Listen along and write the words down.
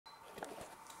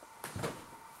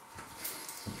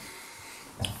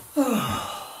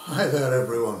Hi there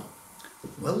everyone,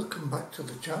 welcome back to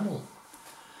the channel.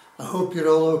 I hope you're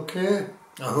all okay.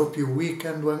 I hope your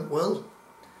weekend went well.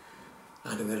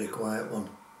 I had a very quiet one.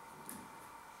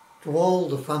 To all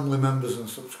the family members and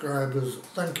subscribers,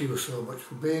 thank you so much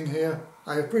for being here.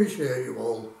 I appreciate you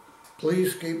all.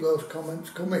 Please keep those comments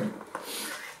coming.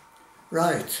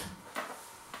 Right,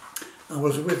 I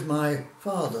was with my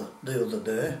father the other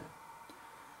day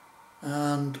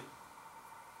and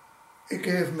he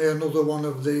gave me another one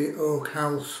of the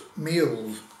Oakhouse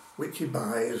meals which he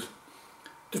buys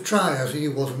to try, as he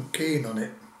wasn't keen on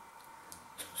it.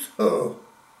 So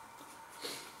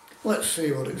let's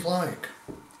see what it's like.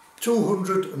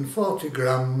 240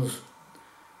 grams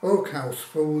Oakhouse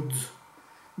Foods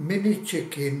Mini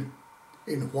Chicken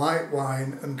in white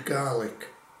wine and garlic.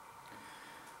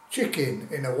 Chicken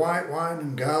in a white wine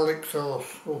and garlic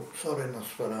sauce. Oh, sorry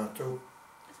Nosferatu.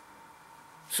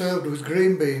 Served with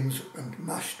green beans and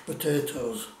mashed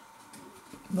potatoes.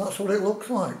 That's what it looks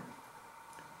like.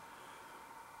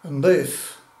 And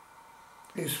this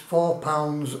is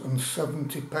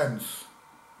 £4.70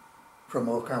 from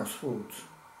Oakhouse Foods.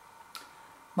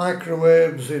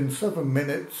 Microwaves in 7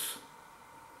 minutes,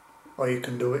 or you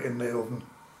can do it in the oven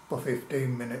for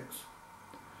 15 minutes.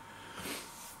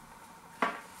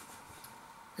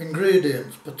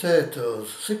 Ingredients: potatoes,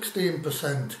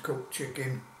 16% cooked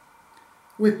chicken,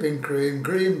 whipping cream,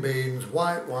 green beans,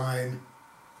 white wine,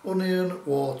 onion,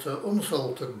 water,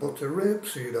 unsalted butter,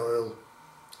 rapeseed oil,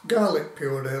 garlic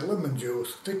puree, lemon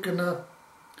juice, thickener,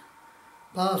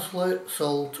 parsley,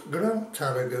 salt, ground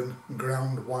tarragon,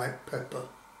 ground white pepper.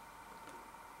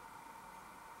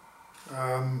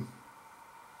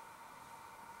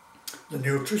 The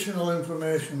nutritional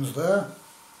information's there,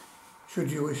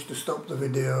 should you wish to stop the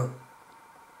video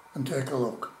and take a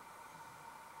look.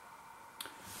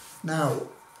 Now,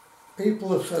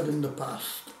 people have said in the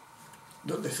past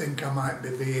that they think I might be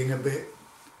being a bit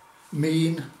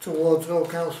mean towards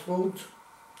Oakhouse Foods.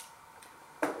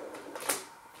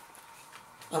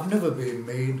 I've never been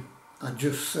mean. I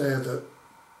just say that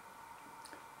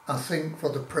I think for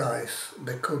the price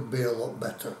they could be a lot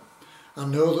better. I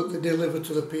know that they deliver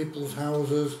to the people's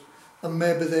houses and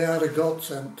maybe they are a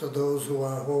godsend to those who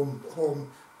are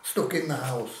home stuck in the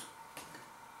house.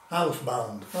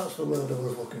 Housebound, that's the word I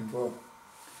was looking for.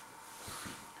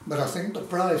 But I think the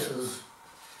prices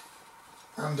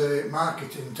and the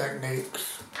marketing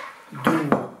techniques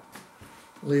do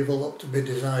leave a lot to be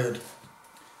desired.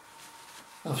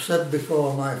 I've said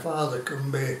before, my father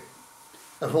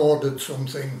have ordered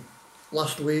something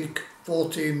last week,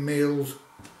 14 meals,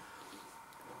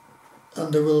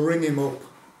 and they will ring him up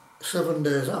 7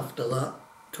 days after that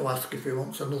to ask if he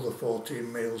wants another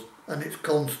 14 meals, and it's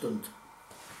constant.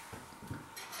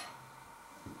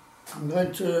 I'm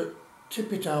going to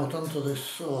tip it out onto this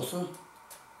saucer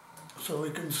so we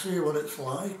can see what it's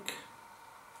like.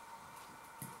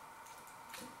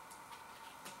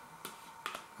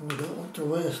 We don't want to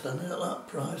waste any at that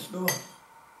price though.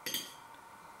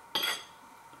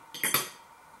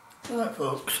 Right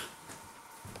folks.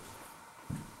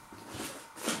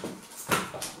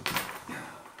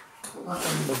 Put that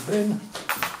in the bin.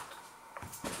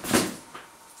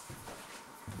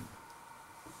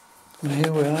 And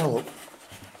here we are, look.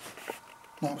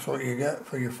 That's what you get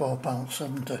for your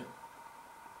 £4.70.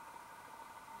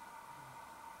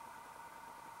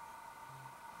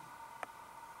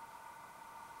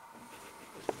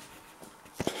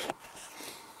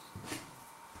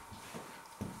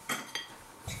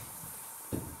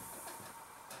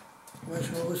 Where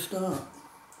shall we start?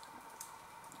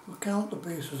 We'll count the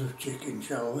pieces of chicken,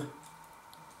 shall we?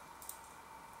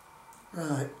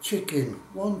 Right, chicken,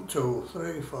 1, 2,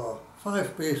 3, 4,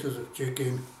 5 pieces of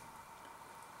chicken.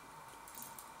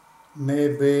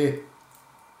 Maybe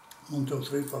 1, 2,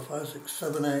 3, 4, 5, 6,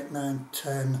 7, 8, 9,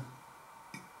 10,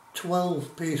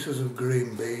 12 pieces of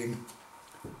green bean.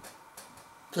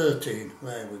 13,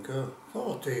 there we go,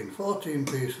 14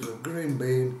 pieces of green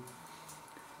bean,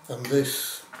 and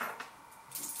this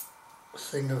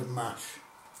thing of mash.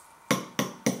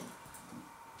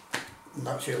 And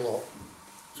that's your lot.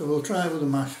 So we'll try with the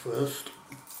mash first.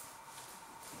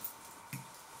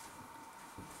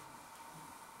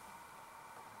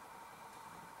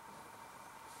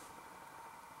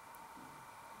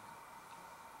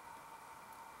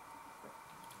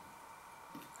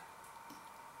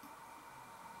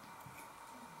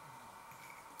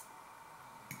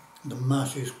 The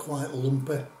mash is quite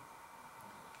lumpy,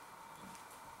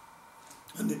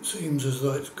 and it seems as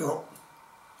though it's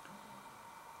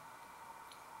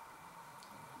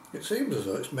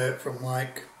made from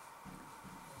like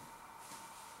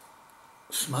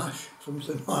Smash,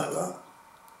 something like that.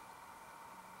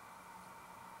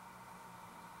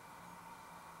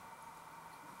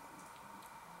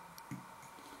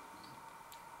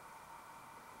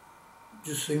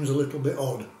 just seems a little bit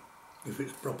odd if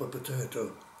it's proper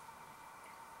potato.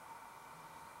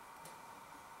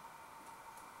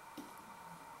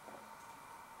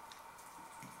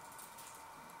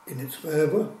 In its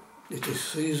flavour, it is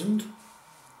seasoned.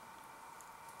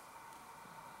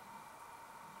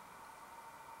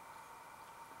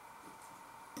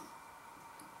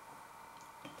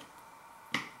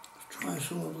 Let's try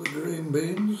some of the green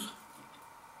beans.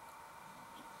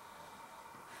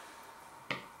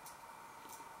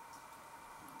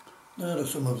 There are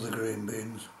some of the green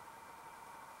beans.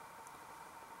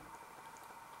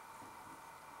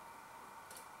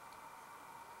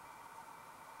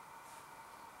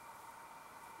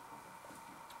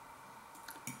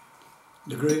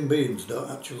 The green beans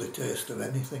don't actually taste of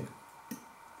anything.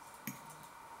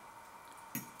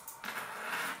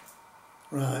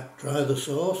 Right, try the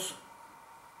sauce.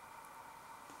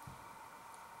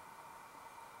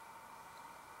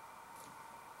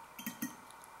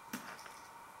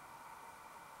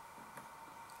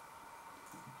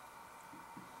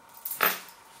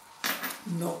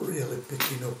 Not really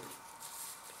picking up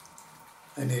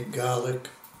any garlic.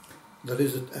 There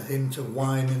is a hint of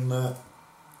wine in there.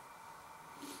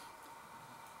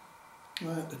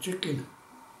 Right, the chicken.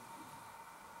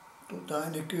 Little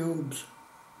tiny cubes.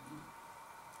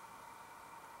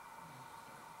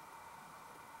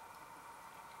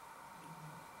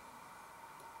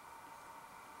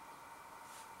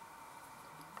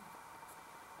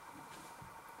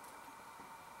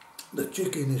 The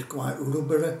chicken is quite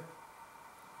rubbery.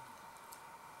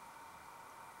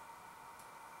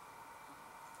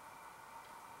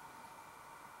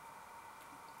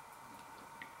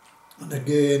 And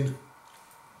again,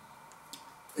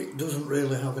 it doesn't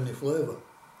really have any flavour.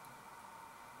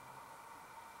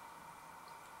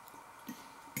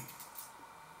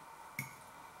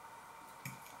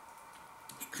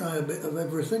 Let's try a bit of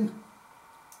everything.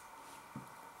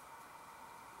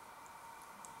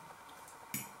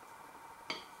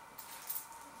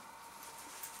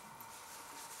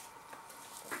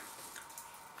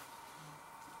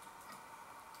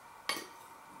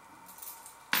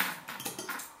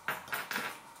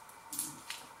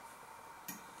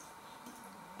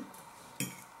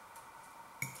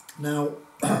 Now,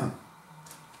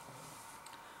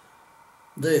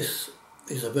 this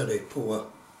is a very poor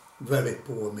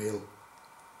meal.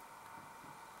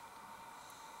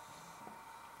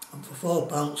 And for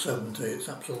 £4.70 it's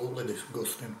absolutely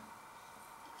disgusting.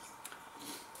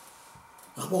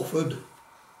 I've offered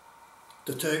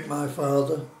to take my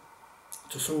father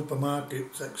to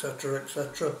supermarkets,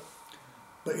 etc.,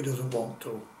 but he doesn't want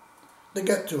to. They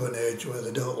get to an age where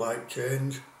they don't like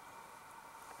change.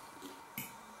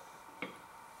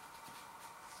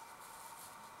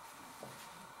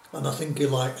 And I think he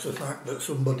likes the fact that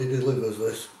somebody delivers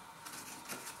this,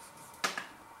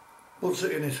 puts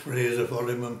it in his freezer for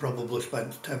him and probably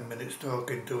spends 10 minutes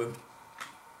talking to him.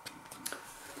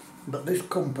 But this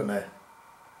company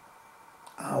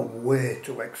are way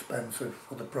too expensive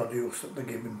for the produce that they're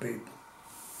giving people,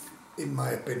 in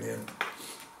my opinion.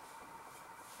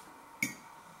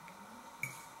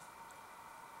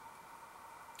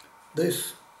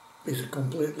 This is a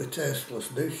completely tasteless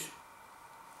dish.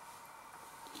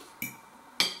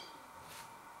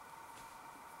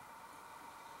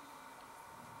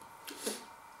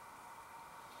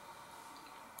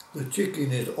 The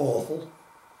chicken is awful.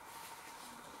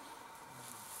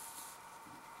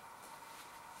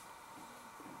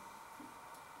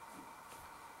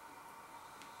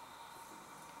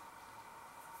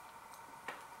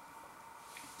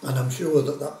 And I'm sure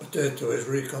that that potato is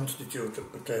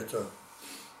reconstituted potato.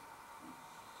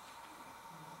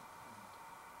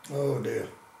 Oh dear.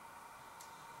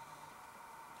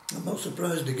 I'm not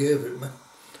surprised he gave it me.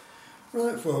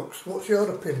 Right folks, what's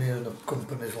your opinion of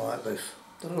companies like this?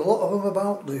 There are a lot of them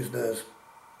about these days.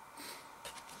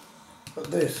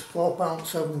 But this,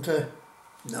 £4.70,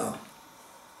 no.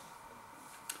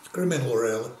 It's criminal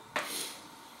really.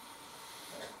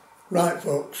 Right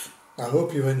folks, I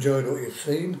hope you've enjoyed what you've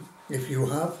seen. If you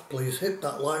have, please hit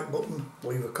that like button,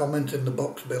 leave a comment in the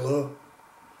box below,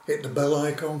 hit the bell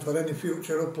icon for any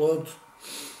future uploads.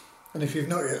 And if you've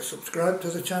not yet subscribed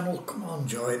to the channel, come on,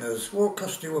 join us, won't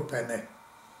cost you a penny.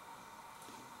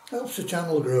 Helps the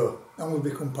channel grow and we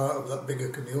become part of that bigger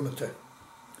community.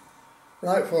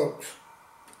 Right folks,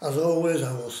 as always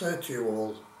I will say to you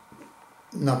all,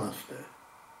 Namaste.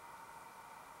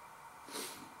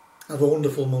 Have a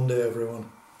wonderful Monday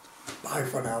everyone. Bye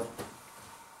for now.